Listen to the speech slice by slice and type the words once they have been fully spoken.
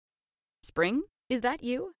Spring? Is that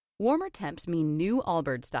you? Warmer temps mean new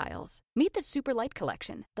Allbirds styles. Meet the Super Light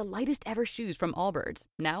Collection, the lightest ever shoes from Allbirds,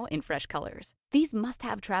 now in fresh colors. These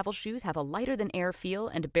must-have travel shoes have a lighter-than-air feel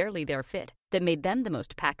and barely-there fit that made them the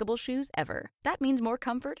most packable shoes ever. That means more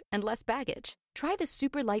comfort and less baggage. Try the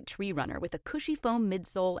Super Light Tree Runner with a cushy foam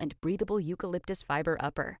midsole and breathable eucalyptus fiber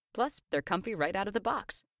upper. Plus, they're comfy right out of the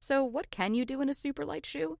box. So what can you do in a super light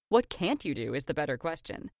shoe? What can't you do is the better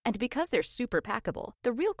question. And because they're super packable,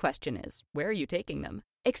 the real question is, where are you taking them?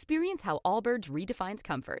 Experience how Allbirds redefines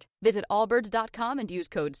comfort. Visit allbirds.com and use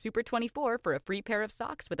code SUPER24 for a free pair of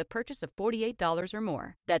socks with a purchase of $48 or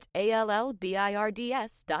more. That's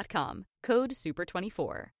ALLBIRDS.com. Code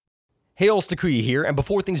SUPER24. Hey all, Takuya here, and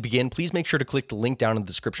before things begin, please make sure to click the link down in the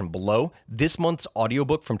description below. This month's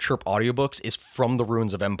audiobook from Chirp Audiobooks is From the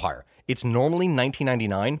Ruins of Empire. It's normally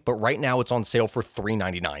 $19.99, but right now it's on sale for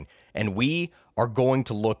 $3.99, and we are going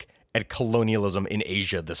to look at colonialism in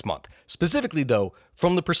Asia this month. Specifically, though,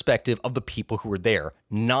 from the perspective of the people who were there,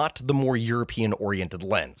 not the more European-oriented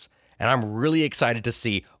lens. And I'm really excited to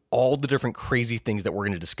see all the different crazy things that we're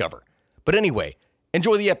going to discover. But anyway,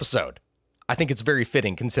 enjoy the episode. I think it's very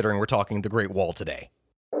fitting considering we're talking the Great Wall today.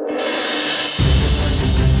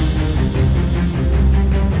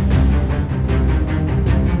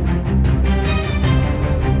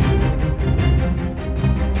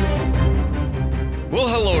 Well,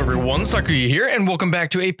 hello everyone, Takuya here, and welcome back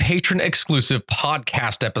to a patron-exclusive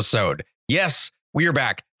podcast episode. Yes, we are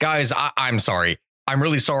back. Guys, I'm sorry. I'm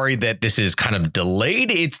really sorry that this is kind of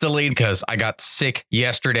delayed. It's delayed because I got sick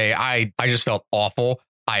yesterday. I just felt awful.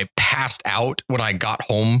 I passed out when I got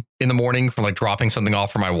home in the morning from dropping something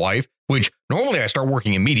off for my wife, which normally I start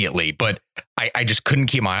working immediately, but I just couldn't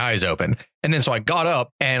keep my eyes open. And then so I got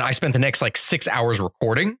up and I spent the next 6 hours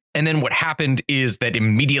recording. And then what happened is that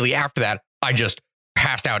immediately after that, I just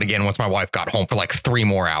passed out again once my wife got home for 3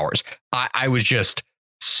 more hours. I was just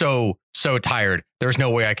so tired. There's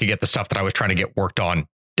no way I could get the stuff that I was trying to get worked on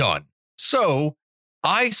done. So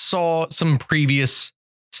I saw some previous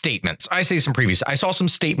statements. I saw some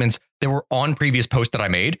statements that were on previous posts that I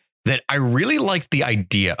made that I really liked the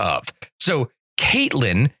idea of. So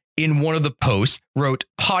Caitlin, in one of the posts, wrote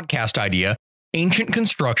podcast idea, ancient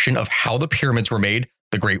construction of how the pyramids were made,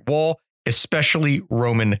 the Great Wall, especially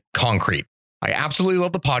Roman concrete. I absolutely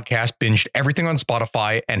love the podcast, binged everything on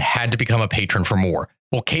Spotify, and had to become a patron for more.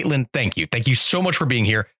 Well, Caitlin, thank you. Thank you so much for being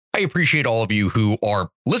here. I appreciate all of you who are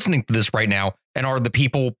listening to this right now and are the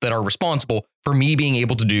people that are responsible for me being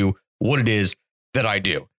able to do what it is that I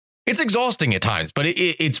do. It's exhausting at times, but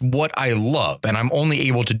it's what I love, and I'm only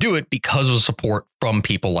able to do it because of support from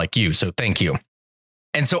people like you. So thank you.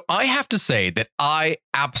 And so I have to say that I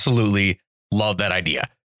absolutely love that idea.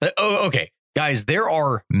 Okay, guys, there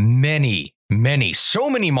are so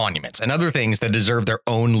many monuments and other things that deserve their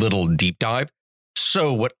own little deep dive.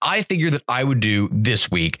 So what I figured that I would do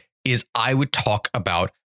this week is I would talk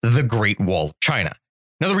about the Great Wall of China.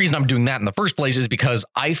 Now, the reason I'm doing that in the first place is because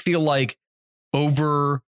I feel like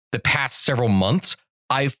over the past several months,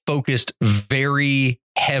 I've focused very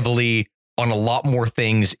heavily on a lot more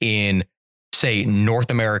things in, say,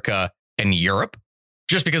 North America and Europe,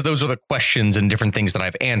 just because those are the questions and different things that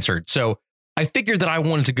I've answered. So I figured that I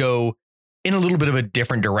wanted to go in a little bit of a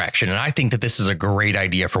different direction, and I think that this is a great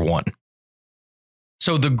idea for one.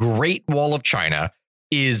 So the Great Wall of China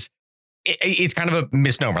it's kind of a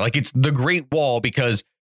misnomer. It's the Great Wall because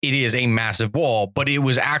it is a massive wall, but it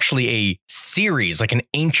was actually a series, an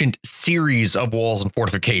ancient series of walls and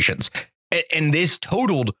fortifications. And this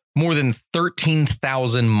totaled more than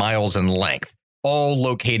 13,000 miles in length, all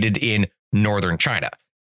located in northern China.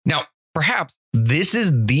 Now, perhaps this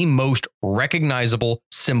is the most recognizable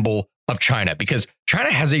symbol of China because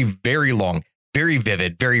China has a very long, very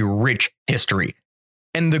vivid, very rich history.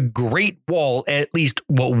 And the Great Wall, at least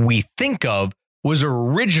what we think of, was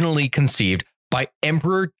originally conceived by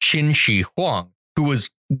Emperor Qin Shi Huang,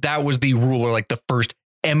 that was the ruler, the first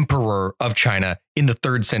emperor of China in the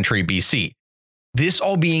 3rd century BC. This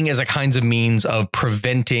all being as a kinds of means of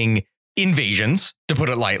preventing invasions, to put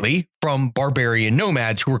it lightly, from barbarian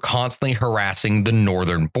nomads who were constantly harassing the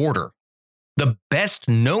northern border. The best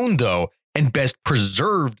known, though, and best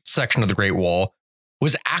preserved section of the Great Wall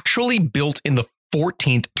was actually built in the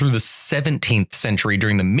 14th through the 17th century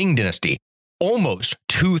during the Ming Dynasty, almost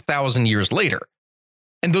 2,000 years later.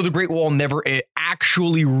 And though the Great Wall never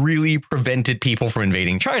actually really prevented people from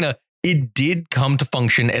invading China, it did come to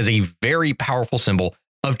function as a very powerful symbol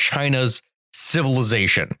of China's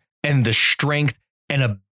civilization and the strength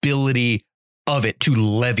and ability of it to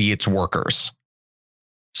levy its workers.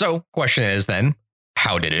 So, question is then,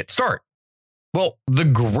 how did it start? Well, the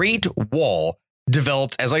Great Wall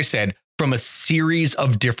developed, as I said, from a series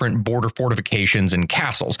of different border fortifications and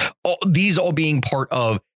castles, these all being part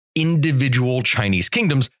of individual Chinese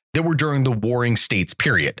kingdoms that were during the Warring States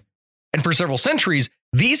period. And for several centuries,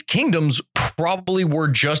 these kingdoms probably were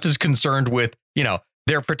just as concerned with,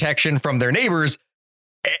 their protection from their neighbors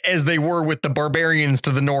as they were with the barbarians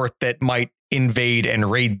to the north that might invade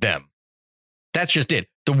and raid them. That's just it.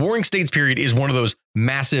 The Warring States period is one of those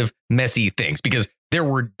massive, messy things because there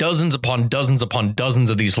were dozens upon dozens upon dozens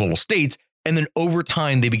of these little states. And then over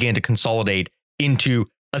time, they began to consolidate into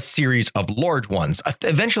a series of large ones.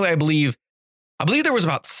 Eventually, I believe there was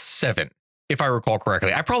about 7, if I recall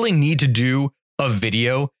correctly. I probably need to do a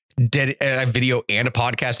video and a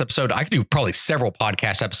podcast episode. I could do probably several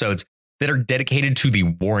podcast episodes that are dedicated to the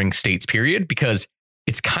Warring States period because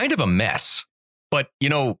it's kind of a mess. But,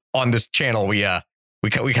 on this channel, we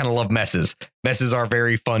kind of love messes. Messes are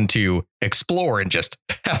very fun to explore and just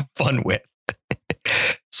have fun with.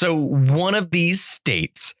 So one of these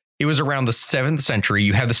states, it was around the 7th century,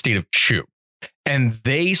 you have the state of Chu, and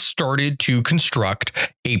they started to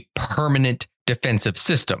construct a permanent defensive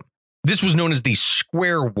system. This was known as the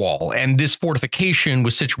Square Wall, and this fortification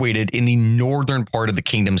was situated in the northern part of the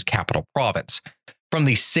kingdom's capital province. From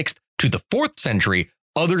the 6th to the 4th century,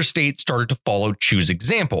 other states started to follow Chu's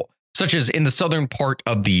example, such as in the southern part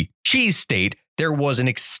of the Qi state, there was an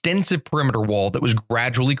extensive perimeter wall that was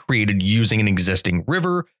gradually created using an existing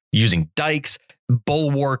river, using dikes,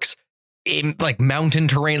 bulwarks, in like mountain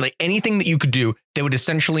terrain, like anything that you could do that would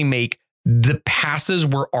essentially make the passes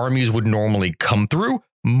where armies would normally come through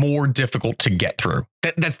more difficult to get through.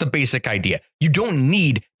 That's the basic idea. You don't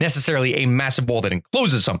need necessarily a massive wall that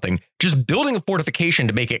encloses something. Just building a fortification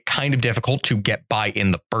to make it kind of difficult to get by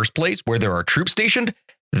in the first place where there are troops stationed,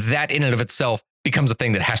 that in and of itself becomes a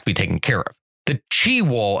thing that has to be taken care of. The Qi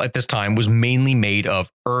wall at this time was mainly made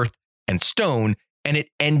of earth and stone, and it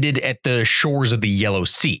ended at the shores of the Yellow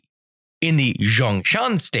Sea. In the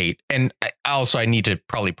Zhongshan state, and I need to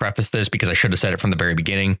probably preface this because I should have said it from the very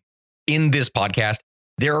beginning. In this podcast,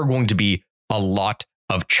 there are going to be a lot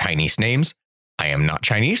of Chinese names. I am not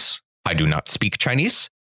Chinese. I do not speak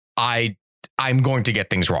Chinese. I'm going to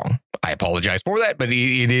get things wrong. I apologize for that, but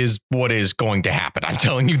it is what is going to happen. I'm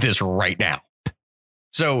telling you this right now.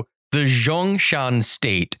 So the Zhongshan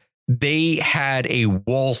state, they had a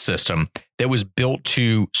wall system that was built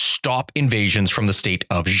to stop invasions from the state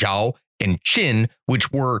of Zhao and Qin,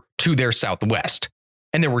 which were to their southwest.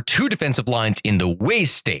 And there were 2 defensive lines in the Wei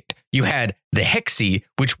state. You had the Hexi,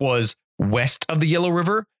 which was west of the Yellow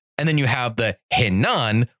River, and then you have the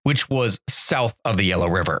Henan, which was south of the Yellow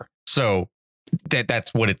River. So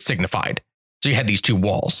that's what it signified. So you had these 2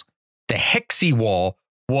 walls. The Hexi wall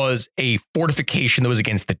was a fortification that was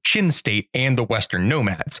against the Qin state and the Western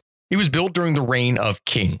nomads. It was built during the reign of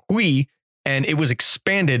King Hui, and it was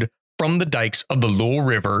expanded from the dikes of the Luo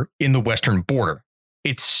River in the western border.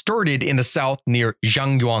 It started in the south near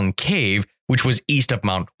Zhangyuan Cave, which was east of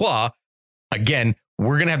Mount Hua. Again,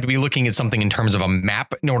 we're going to have to be looking at something in terms of a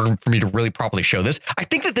map in order for me to really properly show this. I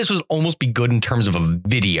think that this would almost be good in terms of a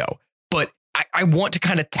video, but I want to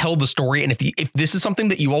kind of tell the story. And if this is something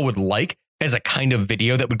that you all would like as a kind of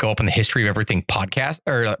video that would go up in the History of Everything podcast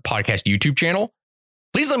or podcast YouTube channel,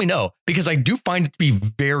 please let me know because I do find it to be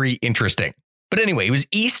very interesting. But anyway, it was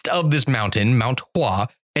east of this mountain, Mount Hua,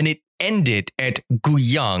 and it ended at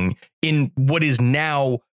Guiyang in what is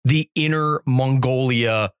now the Inner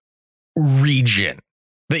Mongolia region.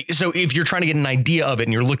 So if you're trying to get an idea of it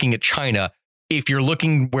and you're looking at China, if you're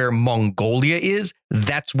looking where Mongolia is,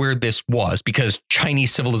 that's where this was because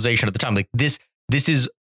Chinese civilization at the time, like this is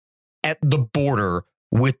at the border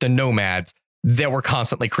with the nomads that were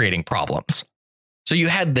constantly creating problems. So you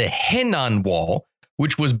had the Henan Wall,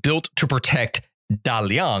 which was built to protect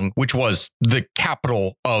Daliang, which was the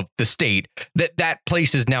capital of the state. That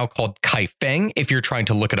place is now called Kaifeng. If you're trying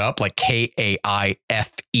to look it up, like Kaifeng.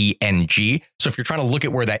 So if you're trying to look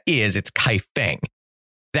at where that is, it's Kaifeng.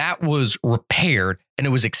 That was repaired and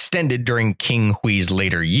it was extended during King Hui's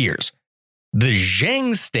later years. The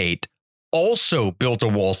Zheng state also built a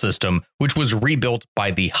wall system, which was rebuilt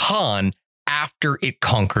by the Han after it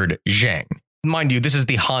conquered Zheng. Mind you, this is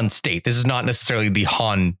the Han state. This is not necessarily the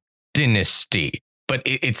Han dynasty, but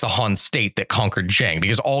it's the Han state that conquered Zheng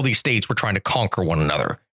because all these states were trying to conquer one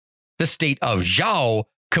another. The state of Zhao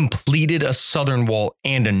completed a southern wall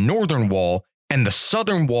and a northern wall, and the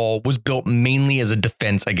southern wall was built mainly as a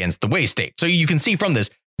defense against the Wei state. So you can see from this,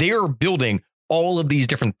 they are building all of these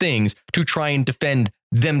different things to try and defend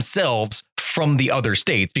themselves from the other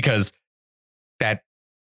states because that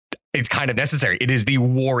it's kind of necessary. It is the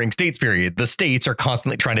Warring States period. The states are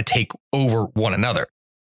constantly trying to take over one another.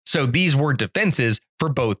 So these were defenses for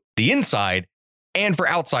both the inside and for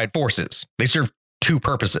outside forces. They served two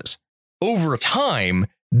purposes. Over time,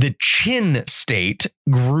 the Qin state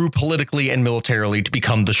grew politically and militarily to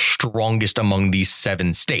become the strongest among these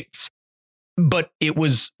 7 states. But it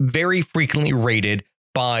was very frequently raided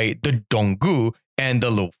by the Dongwu and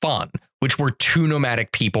the Lufan, which were 2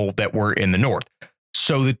 nomadic people that were in the north.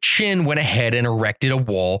 So the Qin went ahead and erected a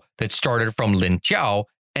wall that started from Linqiao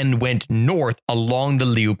and went north along the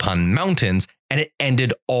Liupan Mountains, and it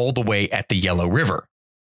ended all the way at the Yellow River.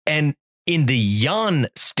 And in the Yan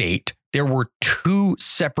state, there were 2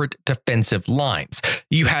 separate defensive lines.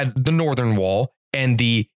 You had the Northern Wall and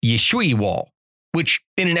the Yishui Wall, which,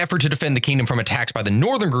 in an effort to defend the kingdom from attacks by the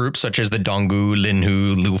northern groups, such as the Dongwu,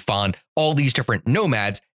 Linhu, Lufan, all these different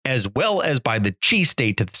nomads, as well as by the Qi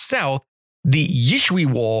state to the south, the Yishui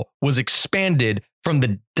Wall was expanded from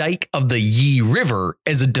the dike of the Yi River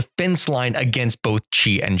as a defense line against both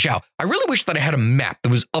Qi and Zhao. I really wish that I had a map that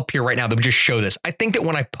was up here right now that would just show this. I think that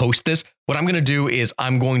when I post this, what I'm going to do is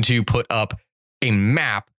I'm going to put up a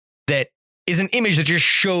map that is an image that just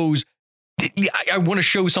shows. I want to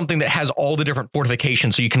show something that has all the different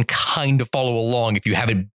fortifications so you can kind of follow along if you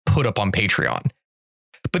have it put up on Patreon.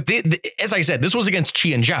 But as I said, this was against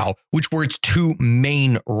Qi and Zhao, which were its 2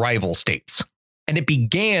 main rival states. And it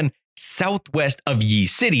began southwest of Yi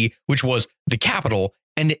City, which was the capital,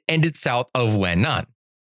 and it ended south of Wenan.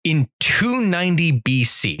 In 290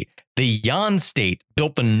 BC, the Yan state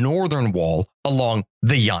built the northern wall along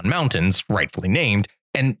the Yan Mountains, rightfully named,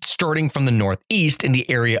 and starting from the northeast in the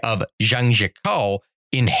area of Zhangjiakou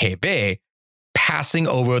in Hebei, passing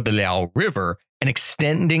over the Liao River and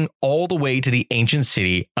extending all the way to the ancient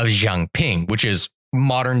city of Jiangping, which is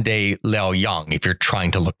modern day Liaoyang, if you're trying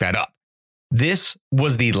to look that up. This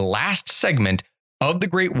was the last segment of the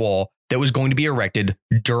Great Wall that was going to be erected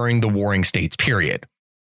during the Warring States period.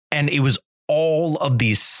 And it was all of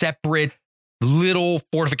these separate little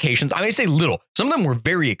fortifications. I may say little, some of them were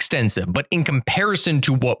very extensive, but in comparison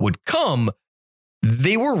to what would come,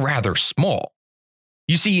 they were rather small.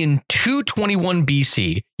 You see, in 221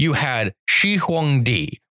 BC, you had Shi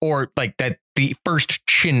Huangdi, or like that, the first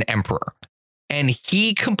Qin emperor, and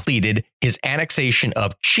he completed his annexation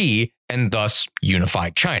of Qi and thus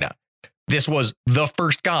unified China. This was the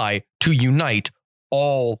first guy to unite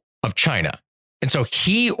all of China. And so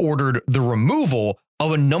he ordered the removal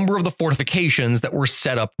of a number of the fortifications that were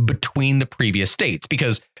set up between the previous states,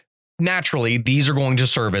 because naturally, these are going to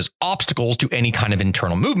serve as obstacles to any kind of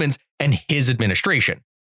internal movements and his administration.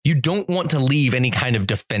 You don't want to leave any kind of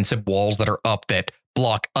defensive walls that are up that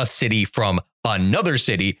block a city from another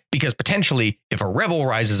city, because potentially if a rebel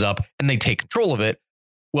rises up and they take control of it,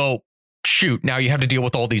 well, shoot, now you have to deal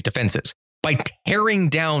with all these defenses. By tearing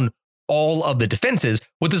down all of the defenses,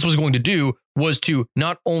 what this was going to do was to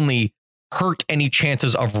not only hurt any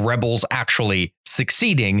chances of rebels actually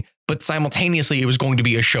succeeding, but simultaneously it was going to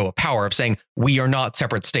be a show of power of saying, we are not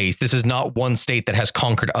separate states. This is not one state that has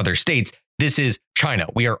conquered other states. This is China.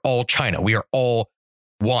 We are all China. We are all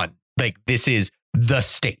one. Like, this is the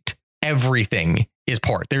state. Everything is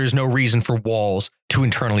part. There is no reason for walls to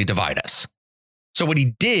internally divide us. So what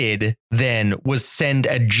he did then was send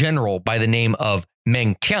a general by the name of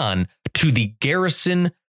Meng Tian to the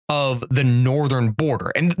garrison of the northern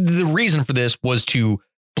border. And the reason for this was to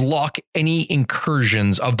block any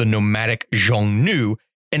incursions of the nomadic Xiongnu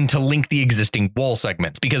and to link the existing wall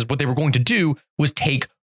segments, because what they were going to do was take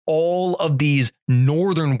all of these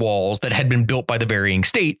northern walls that had been built by the varying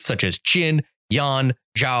states, such as Qin, Yan,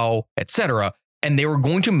 Zhao, etc., and they were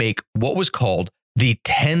going to make what was called the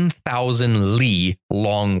 10,000 li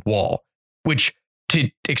long wall, which, to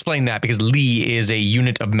explain that, because li is a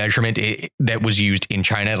unit of measurement that was used in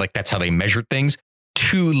China, like that's how they measured things.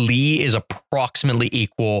 2 li is approximately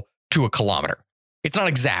equal to a kilometer. It's not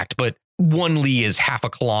exact, but 1 li is half a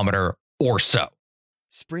kilometer or so.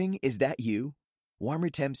 Spring, is that you? Warmer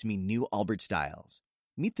temps mean new Allbirds styles.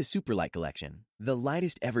 Meet the Superlight Collection, the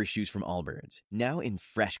lightest ever shoes from Allbirds, now in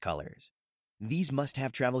fresh colors. These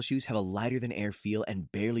must-have travel shoes have a lighter-than-air feel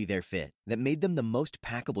and barely their fit that made them the most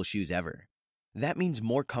packable shoes ever. That means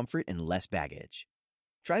more comfort and less baggage.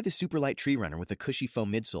 Try the Superlight Tree Runner with a cushy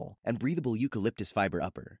foam midsole and breathable eucalyptus fiber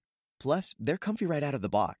upper. Plus, they're comfy right out of the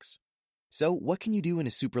box. So, what can you do in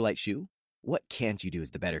a Superlight shoe? What can't you do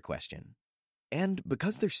is the better question. And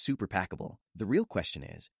because they're super packable, the real question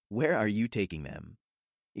is, where are you taking them?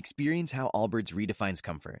 Experience how Allbirds redefines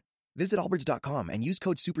comfort. Visit allbirds.com and use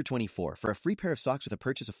code SUPER24 for a free pair of socks with a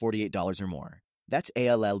purchase of $48 or more. That's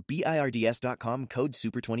ALLBIRDS.com, code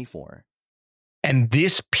SUPER24. And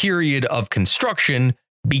this period of construction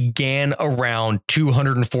began around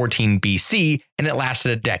 214 BC and it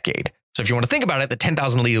lasted a decade. So if you want to think about it, the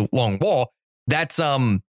 10,000 li long wall, that's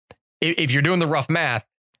if you're doing the rough math,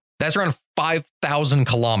 that's around 5,000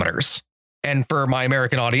 kilometers. And for my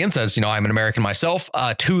American audience, as you know, I'm an American myself,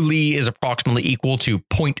 2 li is approximately equal to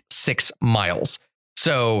 0.6 miles.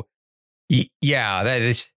 So yeah, that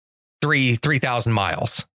is 3,000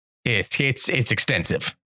 miles. It's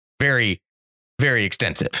extensive. Very, very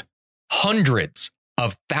extensive. Hundreds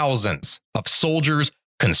of thousands of soldiers,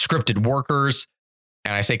 conscripted workers.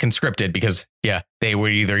 And I say conscripted because, yeah, they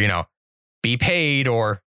would either, be paid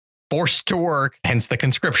or forced to work, hence the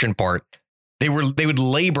conscription part. They would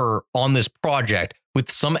labor on this project, with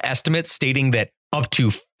some estimates stating that up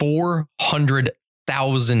to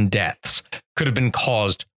 400,000 deaths could have been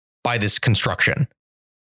caused by this construction.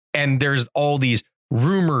 And there's all these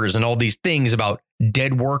rumors and all these things about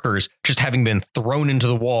dead workers just having been thrown into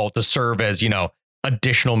the wall to serve as,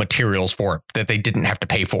 additional materials for it that they didn't have to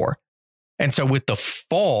pay for. And so with the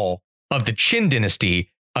fall of the Qin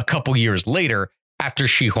dynasty a couple years later, after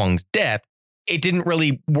Shi Huang's death, it didn't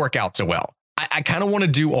really work out so well. I kind of want to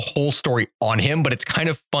do a whole story on him, but it's kind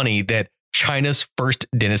of funny that China's first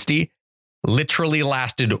dynasty literally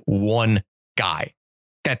lasted one guy.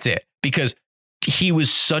 That's it. Because he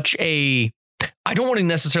was such I don't want to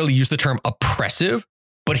necessarily use the term oppressive,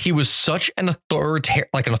 but he was such an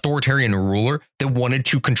authoritarian ruler that wanted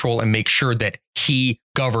to control and make sure that he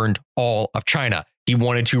governed all of China. He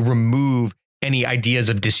wanted to remove any ideas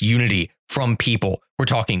of disunity from people. We're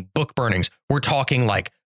talking book burnings. We're talking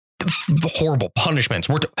like horrible punishments.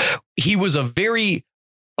 He was a very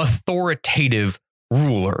authoritative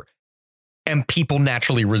ruler, and people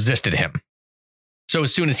naturally resisted him. So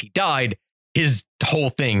as soon as he died, his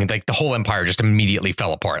whole thing, like the whole empire, just immediately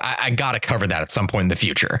fell apart. I got to cover that at some point in the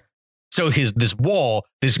future. So this wall,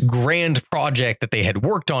 this grand project that they had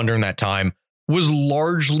worked on during that time, was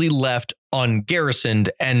largely left ungarrisoned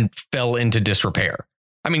and fell into disrepair.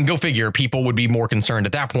 I mean, go figure, people would be more concerned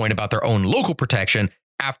at that point about their own local protection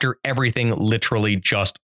after everything literally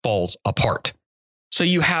just falls apart. So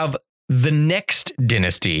you have the next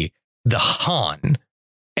dynasty, the Han,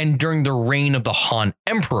 and during the reign of the Han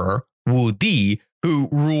Emperor, Wu Di, who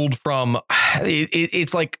ruled from,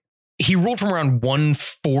 it's like he ruled from around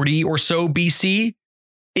 140 or so BC.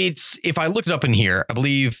 It's, if I looked it up in here, I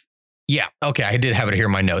believe, yeah, okay, I did have it here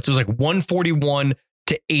in my notes. It was like 141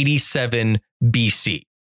 to 87 BC.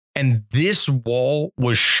 And this wall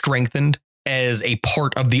was strengthened as a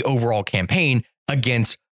part of the overall campaign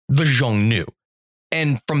against the Xiongnu.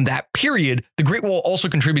 And from that period, the Great Wall also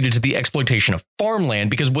contributed to the exploitation of farmland,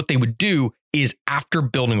 because what they would do is, after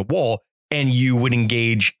building a wall and you would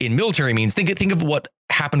engage in military means, think of what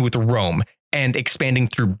happened with Rome and expanding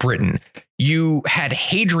through Britain. You had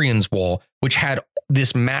Hadrian's Wall, which had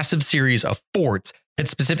this massive series of forts that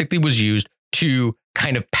specifically was used to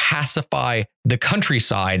kind of pacify the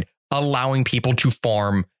countryside, allowing people to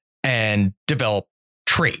farm and develop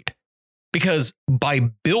trade. Because by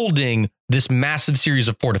building this massive series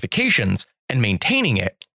of fortifications and maintaining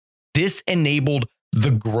it, this enabled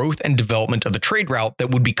the growth and development of the trade route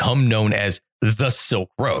that would become known as the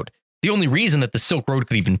Silk Road. The only reason that the Silk Road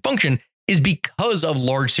could even function is because of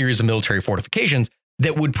large series of military fortifications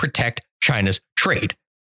that would protect China's trade.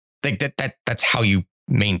 That's how you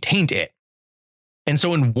maintained it. And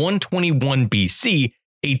so in 121 BC,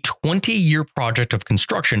 a 20-year project of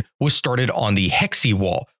construction was started on the Hexi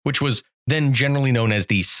Wall, which was then generally known as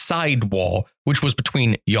the Side Wall, which was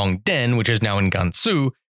between Yongden, which is now in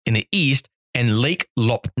Gansu, in the east, and Lake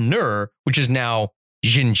Lop-Nur, which is now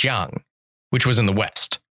Xinjiang, which was in the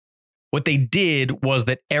west. What they did was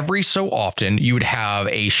that every so often you would have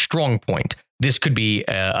a strong point. This could be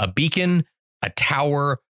a beacon, a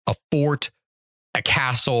tower, a fort, a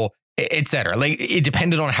castle, etc. Like, it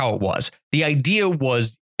depended on how it was. The idea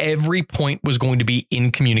was every point was going to be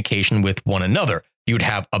in communication with one another. You would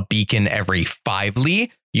have a beacon every 5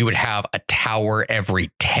 li. You would have a tower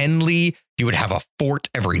every 10 li. You would have a fort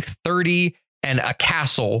every 30, and a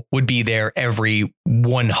castle would be there every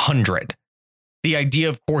 100. The idea,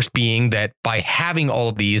 of course, being that by having all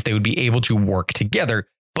of these, they would be able to work together.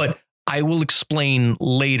 But I will explain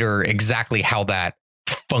later exactly how that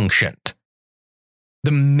functioned.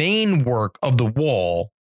 The main work of the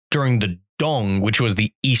wall during the Dong, which was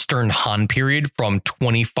the Eastern Han period from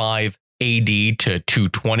 25 AD to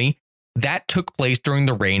 220, that took place during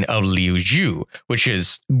the reign of Liu Zhu, which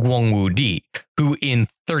is Guangwu Di, who in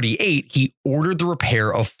 38, he ordered the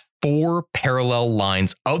repair of 4 parallel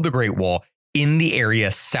lines of the Great Wall in the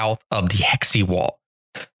area south of the Hexi Wall.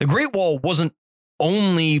 The Great Wall wasn't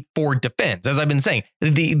only for defense. As I've been saying,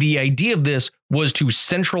 the idea of this was to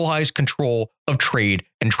centralize control of trade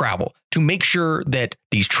and travel, to make sure that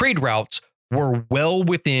these trade routes were well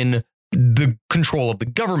within the control of the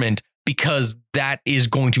government, because that is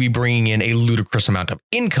going to be bringing in a ludicrous amount of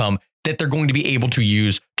income that they're going to be able to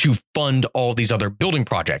use to fund all these other building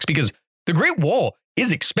projects. Because the Great Wall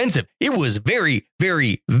is expensive. It was very,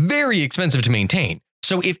 very, very expensive to maintain.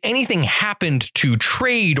 So if anything happened to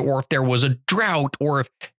trade, or if there was a drought, or if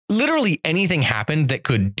literally anything happened that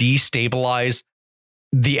could destabilize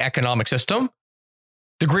the economic system,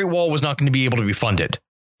 the Great Wall was not going to be able to be funded.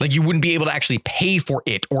 Like, you wouldn't be able to actually pay for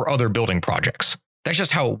it or other building projects. That's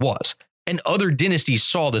just how it was. And other dynasties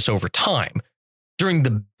saw this over time. During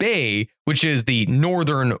the Bei, which is the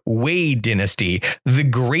Northern Wei dynasty, the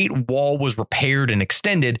Great Wall was repaired and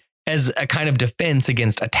extended as a kind of defense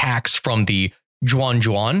against attacks from the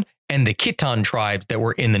Zhuan and the Khitan tribes that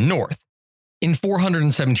were in the north. In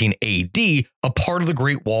 417 AD, a part of the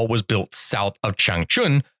Great Wall was built south of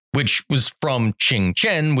Changchun, which was from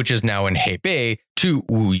Qingchen, which is now in Hebei, to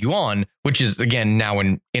Wuyuan, which is again now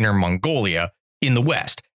in Inner Mongolia in the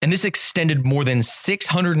west. And this extended more than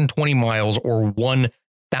 620 miles or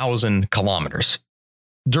 1,000 kilometers.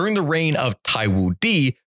 During the reign of Taiwu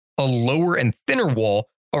Di, a lower and thinner wall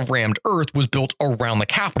of rammed earth was built around the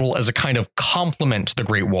capital as a kind of complement to the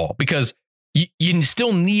Great Wall, because you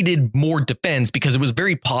still needed more defense, because it was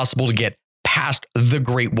very possible to get past the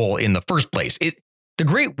Great Wall in the first place. The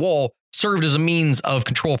Great Wall served as a means of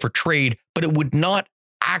control for trade, but it would not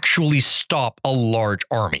actually stop a large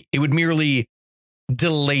army. It would merely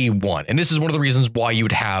delay one. And this is one of the reasons why you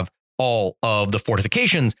would have all of the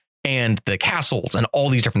fortifications and the castles and all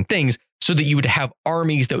these different things, so that you would have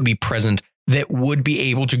armies that would be present that would be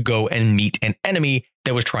able to go and meet an enemy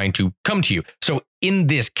that was trying to come to you. So in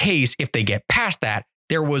this case, if they get past that,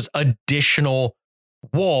 there was additional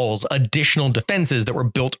walls, additional defenses that were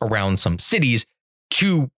built around some cities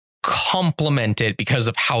to complement it because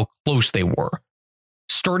of how close they were.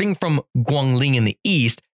 Starting from Guangling in the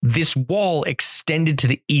east, this wall extended to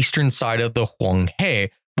the eastern side of the Huanghe,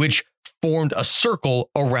 which formed a circle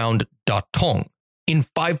around Datong. In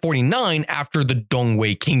 549, after the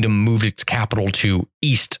Dongwei kingdom moved its capital to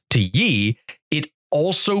East to Yi, it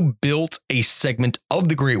also built a segment of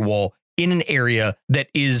the Great Wall in an area that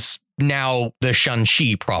is now the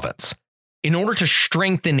Shanxi province. In order to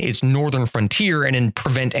strengthen its northern frontier and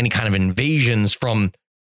prevent any kind of invasions from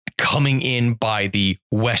coming in by the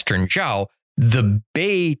Western Zhao, the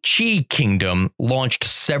Bei Qi kingdom launched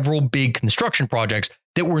several big construction projects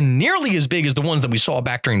that were nearly as big as the ones that we saw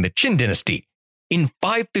back during the Qin dynasty. In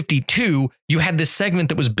 552, you had this segment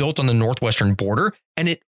that was built on the northwestern border,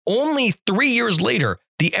 and only 3 years later,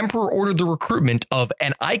 the emperor ordered the recruitment of,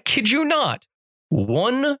 and I kid you not,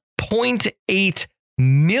 1.8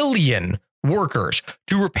 million workers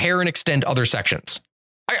to repair and extend other sections.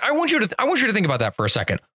 I want you to think about that for a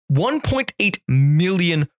second. 1.8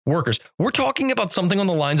 million workers. We're talking about something on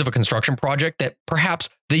the lines of a construction project that perhaps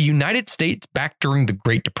the United States back during the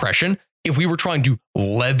Great Depression, if we were trying to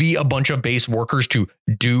levy a bunch of base workers to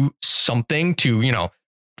do something to,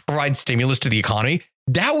 provide stimulus to the economy,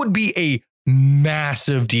 that would be a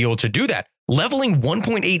massive deal to do that. Leveling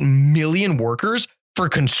 1.8 million workers for a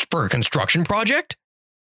construction project?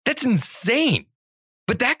 That's insane.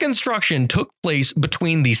 But that construction took place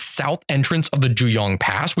between the south entrance of the Zhuyang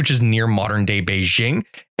Pass, which is near modern-day Beijing,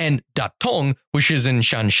 and Datong, which is in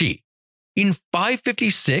Shanxi. In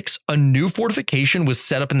 556, a new fortification was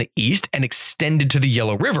set up in the east and extended to the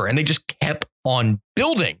Yellow River, and they just kept on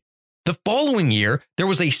building. The following year, there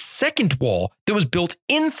was a second wall that was built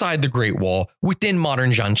inside the Great Wall within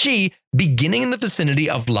modern Shanxi, beginning in the vicinity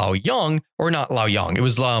of Laoyang, or not Laoyang, it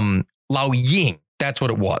was Laoying. That's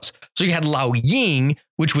what it was. So you had Laoying,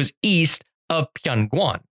 which was east of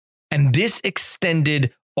Pianguan. And this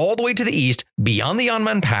extended all the way to the east beyond the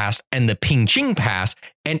Yanmen Pass and the Pingqing Pass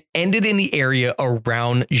and ended in the area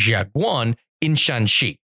around Jiaguan in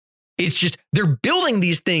Shanxi. It's just, they're building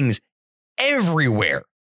these things everywhere.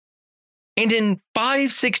 And in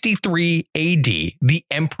 563 AD, the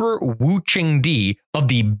Emperor Wu Qingdi of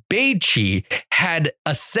the Bei Qi had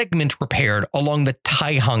a segment repaired along the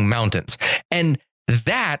Taihang Mountains. And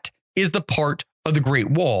that is the part of the Great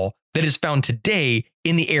Wall that is found today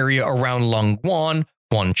in the area around Langguan,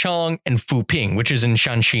 Guanchang, and Fuping, which is in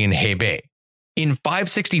Shanxi and Hebei. In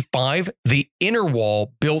 565, the inner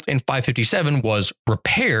wall built in 557 was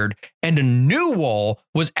repaired, and a new wall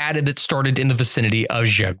was added that started in the vicinity of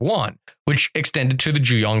Jiaguan, which extended to the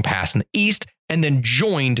Zhuyang Pass in the east and then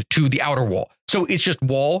joined to the outer wall. So it's just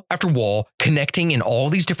wall after wall connecting in all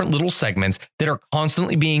these different little segments that are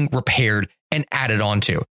constantly being repaired and added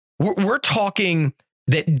onto. We're talking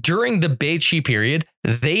that during the Beiji period,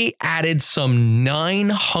 they added some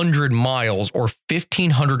 900 miles or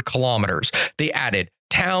 1,500 kilometers. They added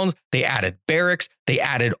towns, they added barracks, they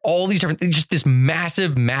added all these different, just this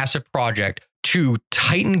massive, massive project to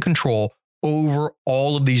tighten control over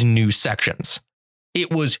all of these new sections.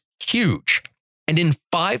 It was huge. And in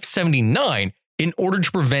 579, in order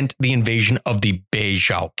to prevent the invasion of the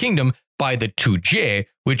Beizhou kingdom by the Tujie,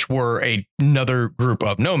 which were another group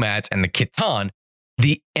of nomads, and the Khitan,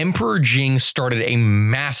 the Emperor Jing started a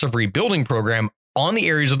massive rebuilding program on the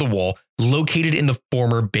areas of the wall located in the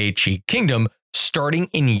former Beiqi kingdom, starting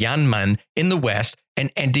in Yanmen in the west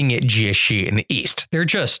and ending at Jieshi in the east. They're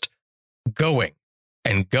just going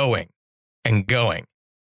and going and going.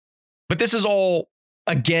 But this is all,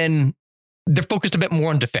 again, they're focused a bit more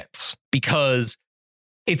on defense because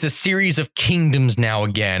it's a series of kingdoms now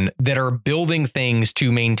again that are building things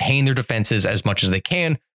to maintain their defenses as much as they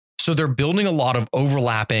can. So they're building a lot of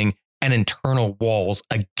overlapping and internal walls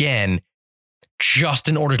again, just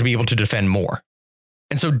in order to be able to defend more.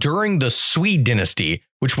 And so during the Sui dynasty,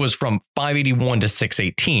 which was from 581 to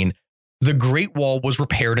 618, the Great Wall was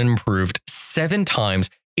repaired and improved 7 times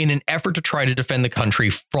in an effort to try to defend the country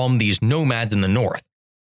from these nomads in the north.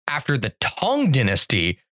 After the Tang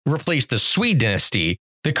dynasty replaced the Sui dynasty,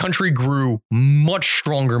 the country grew much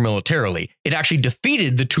stronger militarily. It actually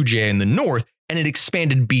defeated the Tujie in the north, and it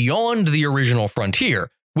expanded beyond the original frontier,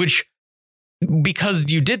 which, because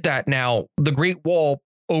you did that now, the Great Wall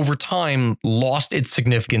over time lost its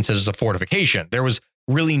significance as a fortification. There was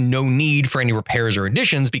really no need for any repairs or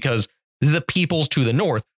additions because the peoples to the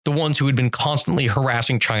north, the ones who had been constantly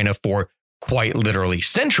harassing China for quite literally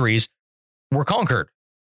centuries, were conquered.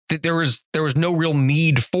 There was no real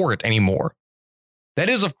need for it anymore. That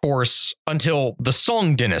is, of course, until the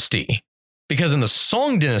Song dynasty, because in the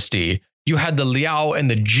Song dynasty, you had the Liao and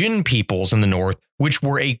the Jin peoples in the north, which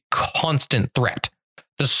were a constant threat.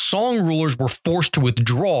 The Song rulers were forced to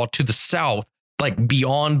withdraw to the south, like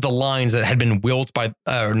beyond the lines that had been built by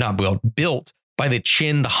the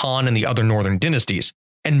Qin, the Han, and the other northern dynasties.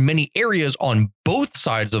 And many areas on both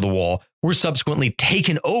sides of the wall were subsequently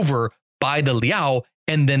taken over by the Liao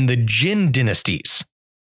and then the Jin dynasties.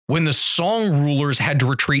 When the Song rulers had to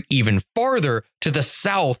retreat even farther to the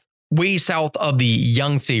south, way south of the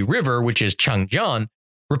Yangtze River, which is Changjiang,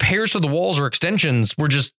 repairs to the walls or extensions were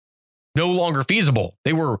just no longer feasible.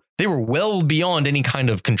 They were well beyond any kind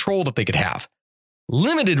of control that they could have.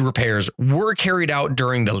 Limited repairs were carried out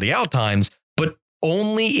during the Liao times, but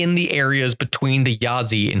only in the areas between the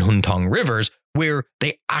Yazi and Huntong rivers where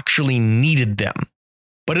they actually needed them.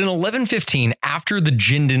 But in 1115, after the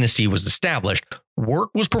Jin dynasty was established,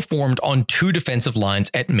 work was performed on 2 defensive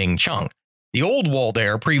lines at Mingchang. The old wall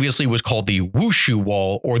there previously was called the Wushu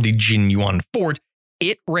Wall or the Jinyuan Fort.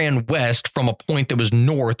 It ran west from a point that was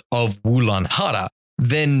north of Wulanhara.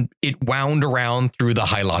 Then it wound around through the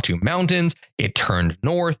Hailatu Mountains, it turned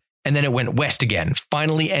north, and then it went west again,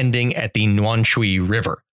 finally ending at the Nuanshui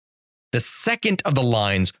River. The second of the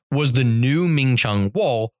lines was the new Mingchang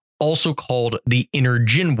Wall, also called the Inner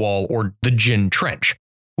Jin Wall or the Jin Trench,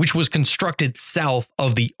 which was constructed south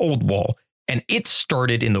of the old wall, and it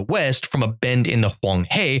started in the west from a bend in the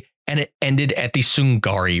Huanghe, and it ended at the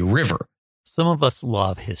Sungari River. Some of us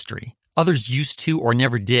love history. Others used to or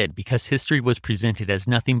never did because history was presented as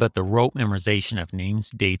nothing but the rote memorization of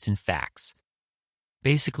names, dates, and facts.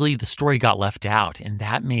 Basically, the story got left out, and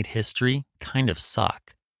that made history kind of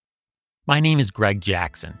suck. My name is Greg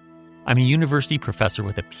Jackson. I'm a university professor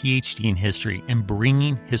with a PhD in history, and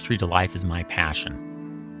bringing history to life is my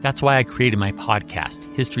passion. That's why I created my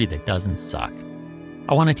podcast, History That Doesn't Suck.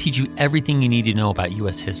 I want to teach you everything you need to know about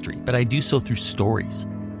U.S. history, but I do so through stories.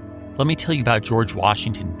 Let me tell you about George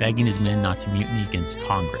Washington begging his men not to mutiny against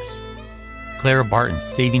Congress, Clara Barton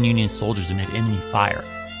saving Union soldiers amid enemy fire,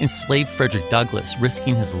 enslaved Frederick Douglass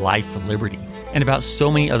risking his life for liberty, and about so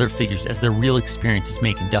many other figures as their real experiences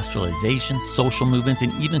make industrialization, social movements,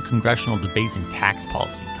 and even congressional debates and tax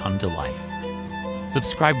policy come to life.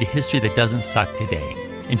 Subscribe to History That Doesn't Suck today,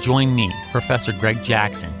 and join me, Professor Greg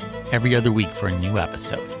Jackson, every other week for a new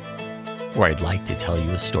episode, where I'd like to tell you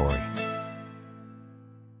a story.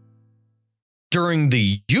 During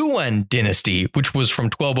the Yuan dynasty, which was from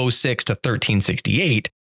 1206 to 1368,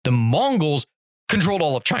 the Mongols controlled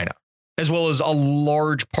all of China, as well as a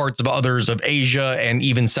large parts of others of Asia and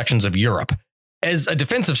even sections of Europe. As a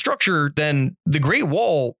defensive structure, then the Great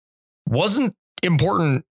Wall wasn't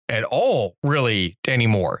important at all, really,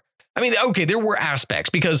 anymore. I mean, okay, there were aspects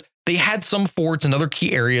because they had some forts and other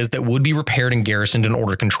key areas that would be repaired and garrisoned in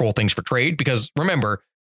order to control things for trade. Because remember,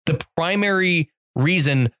 the primary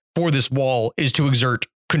reason for this wall is to exert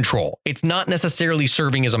control. It's not necessarily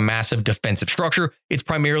serving as a massive defensive structure. It's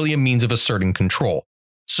primarily a means of asserting control.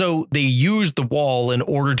 So they used the wall in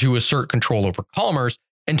order to assert control over commerce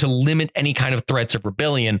and to limit any kind of threats of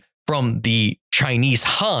rebellion from the Chinese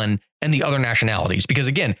Han and the other nationalities. Because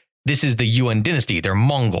again, this is the Yuan dynasty. They're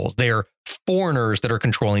Mongols. They're foreigners that are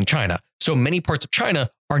controlling China. So many parts of China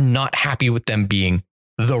are not happy with them being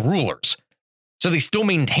the rulers. So they still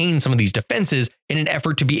maintain some of these defenses in an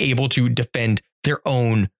effort to be able to defend their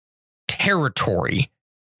own territory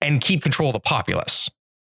and keep control of the populace.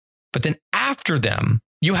 But then after them,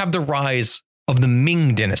 you have the rise of the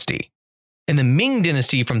Ming dynasty. In the Ming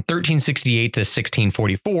dynasty from 1368 to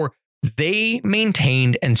 1644, they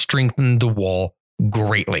maintained and strengthened the wall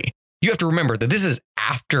greatly. You have to remember that this is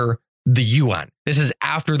after the Yuan. This is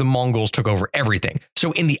after the Mongols took over everything.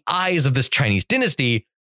 So in the eyes of this Chinese dynasty,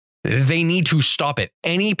 they need to stop it.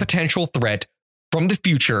 Any potential threat from the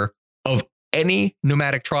future of any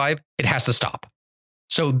nomadic tribe, it has to stop.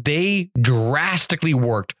 So they drastically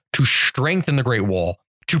worked to strengthen the Great Wall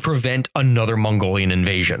to prevent another Mongolian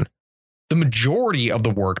invasion. The majority of the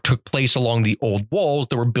work took place along the old walls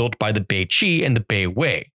that were built by the Beiqi and the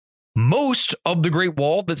Beiwei. Most of the Great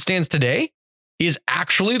Wall that stands today is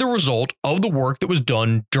actually the result of the work that was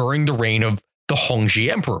done during the reign of the Hongzhi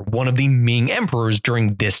Emperor, one of the Ming emperors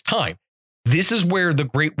during this time. This is where the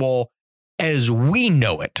Great Wall, as we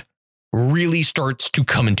know it, really starts to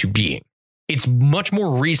come into being. It's much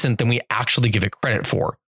more recent than we actually give it credit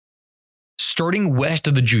for. Starting west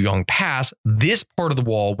of the Juyong Pass, this part of the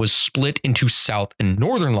wall was split into south and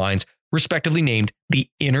northern lines, respectively named the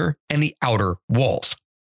inner and the outer walls.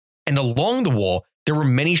 And along the wall, there were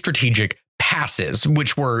many strategic passes,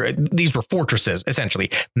 these were fortresses, essentially,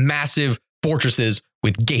 massive fortresses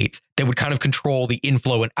with gates that would kind of control the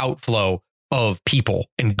inflow and outflow of people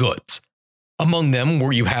and goods. Among them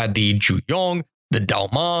where you had the Juyong, the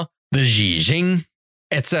Daoma, the Zhijing,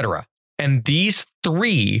 etc. And these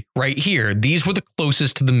three right here, these were the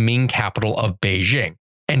closest to the Ming capital of Beijing.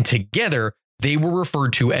 And together, they were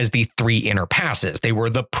referred to as the three inner passes. They were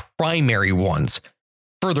the primary ones.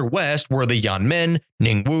 Further west were the Yanmen,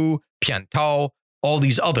 Ningwu, Piantao, all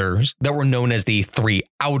these others that were known as the three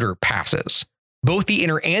outer passes. Both the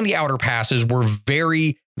inner and the outer passes were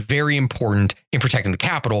very, very important in protecting the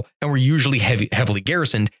capital and were usually heavily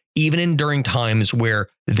garrisoned, even during times where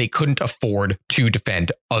they couldn't afford to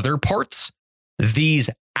defend other parts. These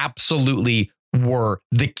absolutely were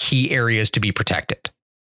the key areas to be protected.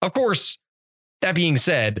 Of course, that being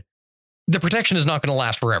said, the protection is not going to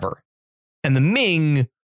last forever, and the Ming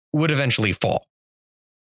would eventually fall.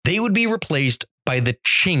 They would be replaced by the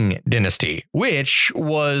Qing dynasty, which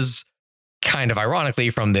was kind of ironically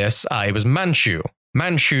from this, it was Manchu.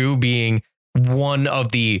 Manchu being one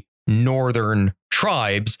of the northern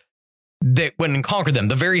tribes that went and conquered them,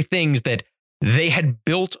 the very things that they had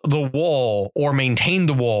built the wall or maintained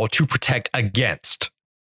the wall to protect against,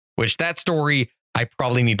 which that story I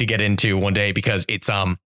probably need to get into one day because it's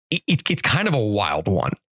kind of a wild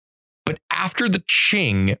one. But after the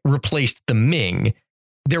Qing replaced the Ming,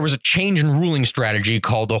 there was a change in ruling strategy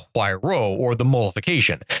called the Huairou, or the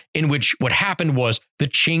Mullification, in which what happened was the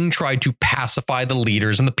Qing tried to pacify the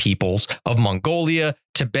leaders and the peoples of Mongolia,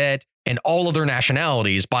 Tibet, and all other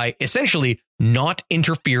nationalities by essentially not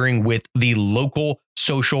interfering with the local,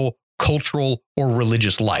 social, cultural, or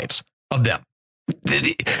religious lives of them.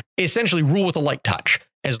 Essentially rule with a light touch.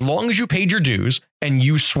 As long as you paid your dues and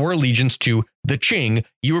you swore allegiance to the Qing,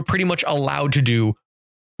 you were pretty much allowed to do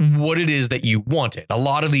what it is that you wanted. A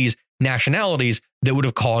lot of these nationalities that would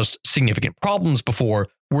have caused significant problems before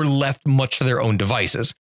were left much to their own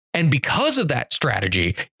devices. And because of that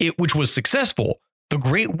strategy, which was successful, the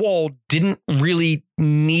Great Wall didn't really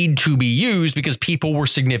need to be used because people were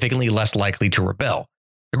significantly less likely to rebel.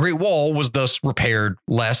 The Great Wall was thus repaired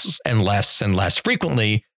less and less and less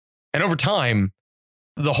frequently, and over time,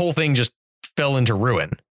 the whole thing just fell into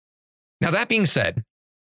ruin. Now, that being said,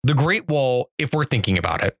 the Great Wall, if we're thinking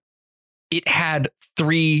about it, it had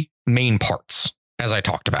three main parts, as I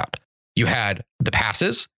talked about. You had the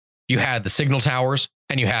passes, you had the signal towers,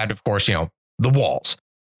 and you had, of course, the walls.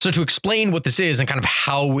 So to explain what this is and kind of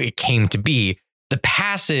how it came to be, the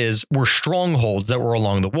passes were strongholds that were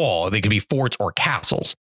along the wall. They could be forts or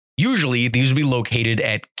castles. Usually, these would be located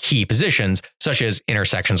at key positions, such as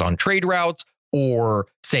intersections on trade routes, or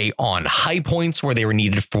say on high points where they were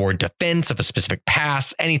needed for defense of a specific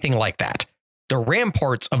pass, anything like that. The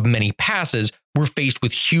ramparts of many passes were faced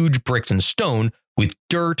with huge bricks and stone, with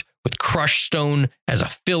dirt, with crushed stone as a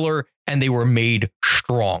filler, and they were made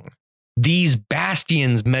strong. These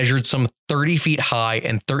bastions measured some 30 feet high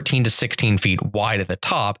and 13 to 16 feet wide at the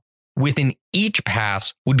top. Within each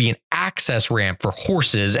pass would be an access ramp for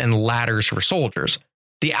horses and ladders for soldiers.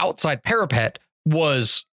 The outside parapet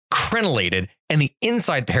was crenellated, and the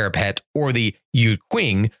inside parapet, or the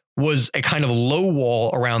yuqing, was a kind of low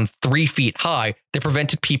wall around 3 feet high that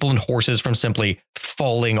prevented people and horses from simply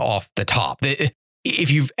falling off the top.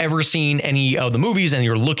 If you've ever seen any of the movies and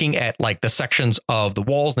you're looking at like the sections of the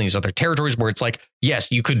walls in these other territories where it's like,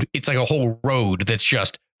 yes, you could, it's like a whole road that's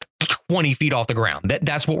just 20 feet off the ground.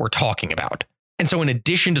 That's what we're talking about. And so in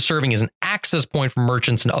addition to serving as an access point for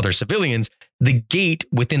merchants and other civilians, the gate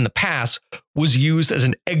within the pass was used as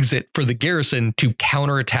an exit for the garrison to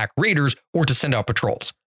counterattack raiders or to send out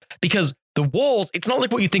patrols. Because the walls, it's not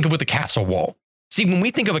like what you think of with a castle wall. See, when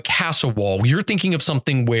we think of a castle wall, you're thinking of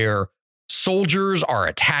something where soldiers are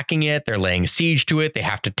attacking it, they're laying siege to it, they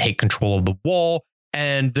have to take control of the wall,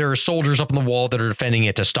 and there are soldiers up on the wall that are defending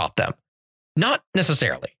it to stop them. Not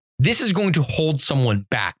necessarily. This is going to hold someone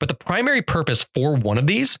back, but the primary purpose for one of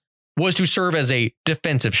these was to serve as a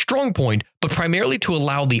defensive strongpoint, but primarily to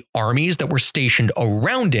allow the armies that were stationed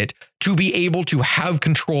around it to be able to have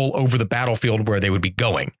control over the battlefield where they would be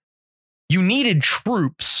going. You needed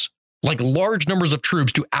troops, like large numbers of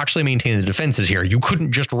troops, to actually maintain the defenses here. You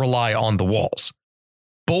couldn't just rely on the walls.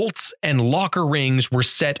 Bolts and locker rings were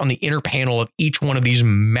set on the inner panel of each one of these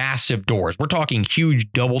massive doors. We're talking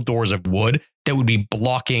huge double doors of wood that would be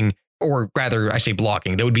blocking, or rather, I say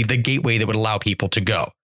blocking, that would be the gateway that would allow people to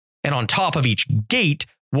go. And on top of each gate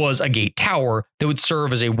was a gate tower that would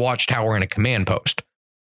serve as a watchtower and a command post.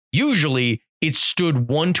 Usually, it stood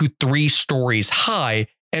 1 to 3 stories high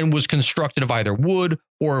and was constructed of either wood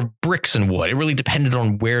or of bricks and wood. It really depended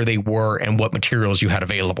on where they were and what materials you had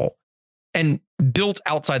available. And built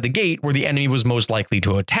outside the gate where the enemy was most likely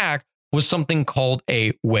to attack was something called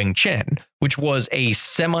a wengchen, which was a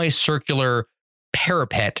semicircular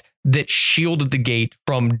parapet that shielded the gate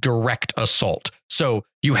from direct assault. So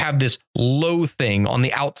you have this low thing on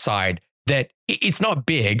the outside that it's not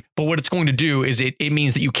big, but what it's going to do is it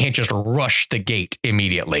means that you can't just rush the gate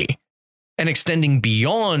immediately. And extending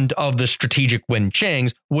beyond of the strategic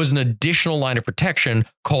wenchengs was an additional line of protection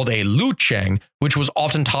called a lucheng, which was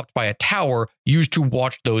often topped by a tower used to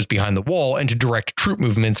watch those behind the wall and to direct troop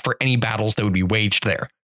movements for any battles that would be waged there.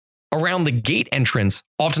 Around the gate entrance,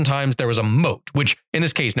 oftentimes there was a moat, which in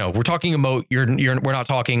this case, no, we're talking a moat. We're not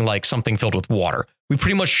talking like something filled with water. We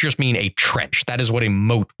pretty much just mean a trench. That is what a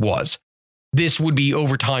moat was. This would be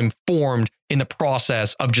over time formed in the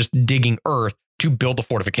process of just digging earth to build the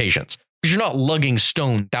fortifications. Because you're not lugging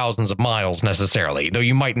stone thousands of miles necessarily, though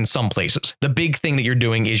you might in some places. The big thing that you're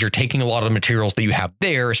doing is you're taking a lot of the materials that you have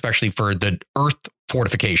there, especially for the earth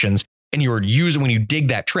fortifications, and you're using, when you dig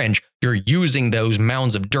that trench, you're using those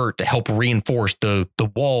mounds of dirt to help reinforce the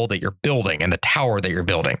wall that you're building and the tower that you're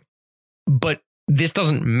building. But this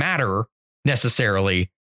doesn't matter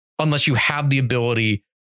necessarily unless you have the ability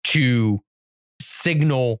to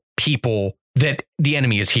signal people that the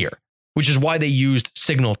enemy is here, which is why they used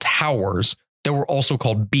signal towers that were also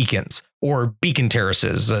called beacons or beacon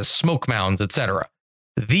terraces, smoke mounds, etc.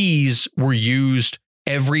 These were used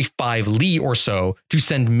every 5 li or so to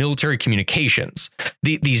send military communications.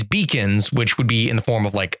 These beacons, which would be in the form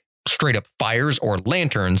of like straight up fires or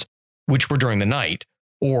lanterns, which were during the night,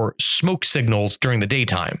 or smoke signals during the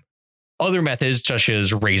daytime. Other methods such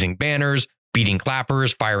as raising banners, beating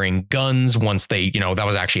clappers, firing guns once they, that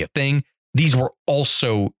was actually a thing. These were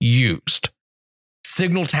also used.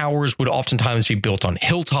 Signal towers would oftentimes be built on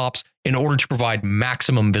hilltops in order to provide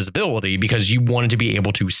maximum visibility because you wanted to be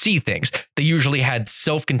able to see things. They usually had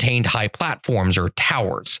self-contained high platforms or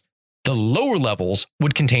towers. The lower levels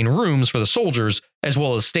would contain rooms for the soldiers, as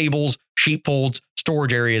well as stables, sheepfolds,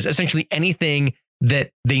 storage areas, essentially anything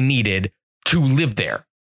that they needed to live there.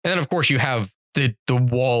 And then, of course, you have the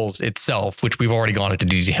walls itself, which we've already gone into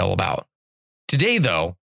detail about. Today,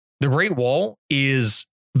 though, the Great Wall is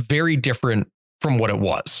very different from what it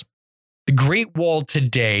was. The Great Wall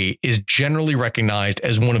today is generally recognized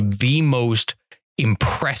as one of the most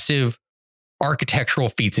impressive architectural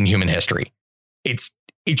feats in human history. It's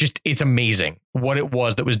amazing what it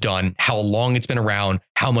was that was done, how long it's been around,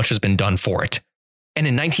 how much has been done for it. And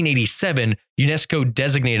in 1987, UNESCO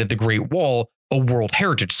designated the Great Wall a World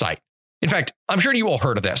Heritage Site. In fact, I'm sure you all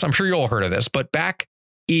heard of this. But back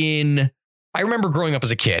in, I remember growing up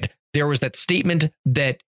as a kid, there was that statement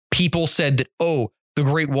that people said that, oh, the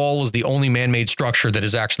Great Wall is the only man-made structure that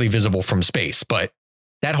is actually visible from space. But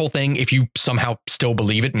that whole thing, if you somehow still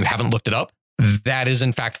believe it and you haven't looked it up, that is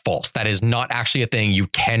in fact false. That is not actually a thing. You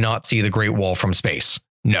cannot see the Great Wall from space.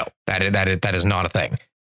 No, that is not a thing.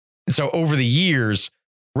 And so over the years,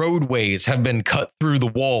 roadways have been cut through the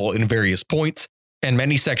wall in various points, and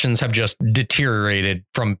many sections have just deteriorated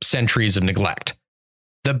from centuries of neglect.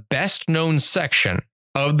 The best known section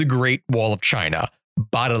of the Great Wall of China,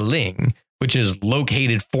 Badaling, which is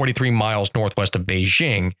located 43 miles northwest of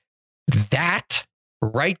Beijing, that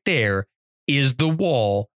right there is the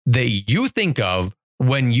wall that you think of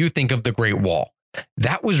when you think of the Great Wall.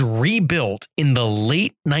 That was rebuilt in the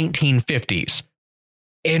late 1950s.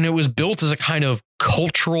 And it was built as a kind of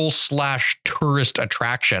cultural / tourist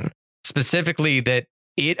attraction, specifically that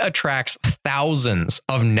it attracts thousands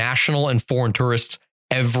of national and foreign tourists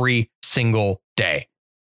every single day.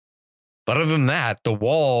 But other than that, the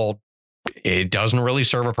wall, it doesn't really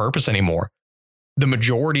serve a purpose anymore. The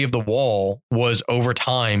majority of the wall was over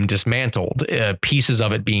time dismantled, pieces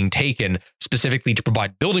of it being taken specifically to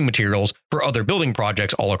provide building materials for other building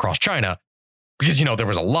projects all across China. Because, there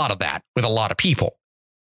was a lot of that with a lot of people.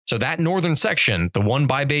 So that northern section, the one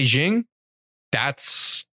by Beijing,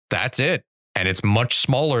 that's it. And it's much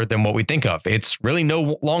smaller than what we think of. It's really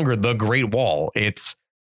no longer the Great Wall. It's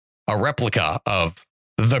a replica of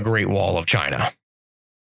the Great Wall of China.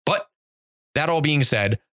 But that all being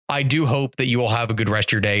said, I do hope that you all have a good rest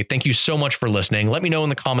of your day. Thank you so much for listening. Let me know in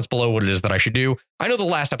the comments below what it is that I should do. I know the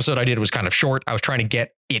last episode I did was kind of short. I was trying to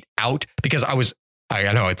get it out because I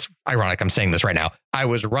know it's ironic I'm saying this right now. I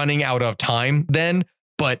was running out of time then,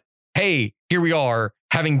 but hey, here we are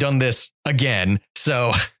having done this again.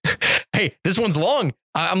 So, hey, this one's long.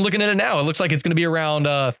 I'm looking at it now. It looks like it's going to be around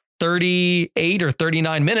 38 or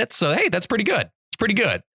 39 minutes. So, hey, that's pretty good. It's pretty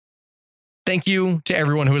good. Thank you to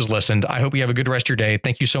everyone who has listened. I hope you have a good rest of your day.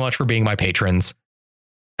 Thank you so much for being my patrons.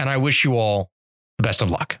 And I wish you all the best of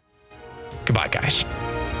luck. Goodbye, guys.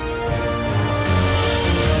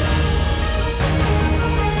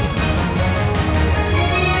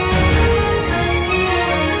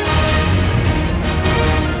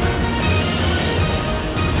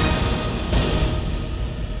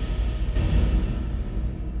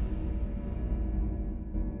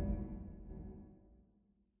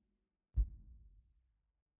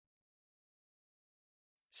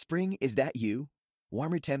 Spring, is that you?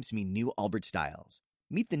 Warmer temps mean new Allbirds styles.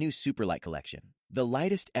 Meet the new Superlight Collection, the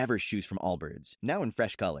lightest ever shoes from Allbirds, now in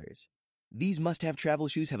fresh colors. These must-have travel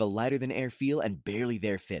shoes have a lighter-than-air feel and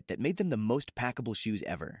barely-there fit that made them the most packable shoes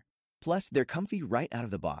ever. Plus, they're comfy right out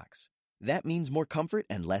of the box. That means more comfort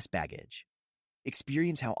and less baggage.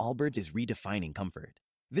 Experience how Allbirds is redefining comfort.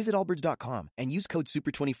 Visit allbirds.com and use code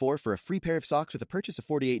SUPER24 for a free pair of socks with a purchase of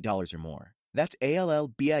 $48 or more. That's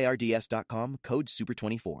ALLBIRDS.com, code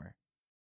SUPER24.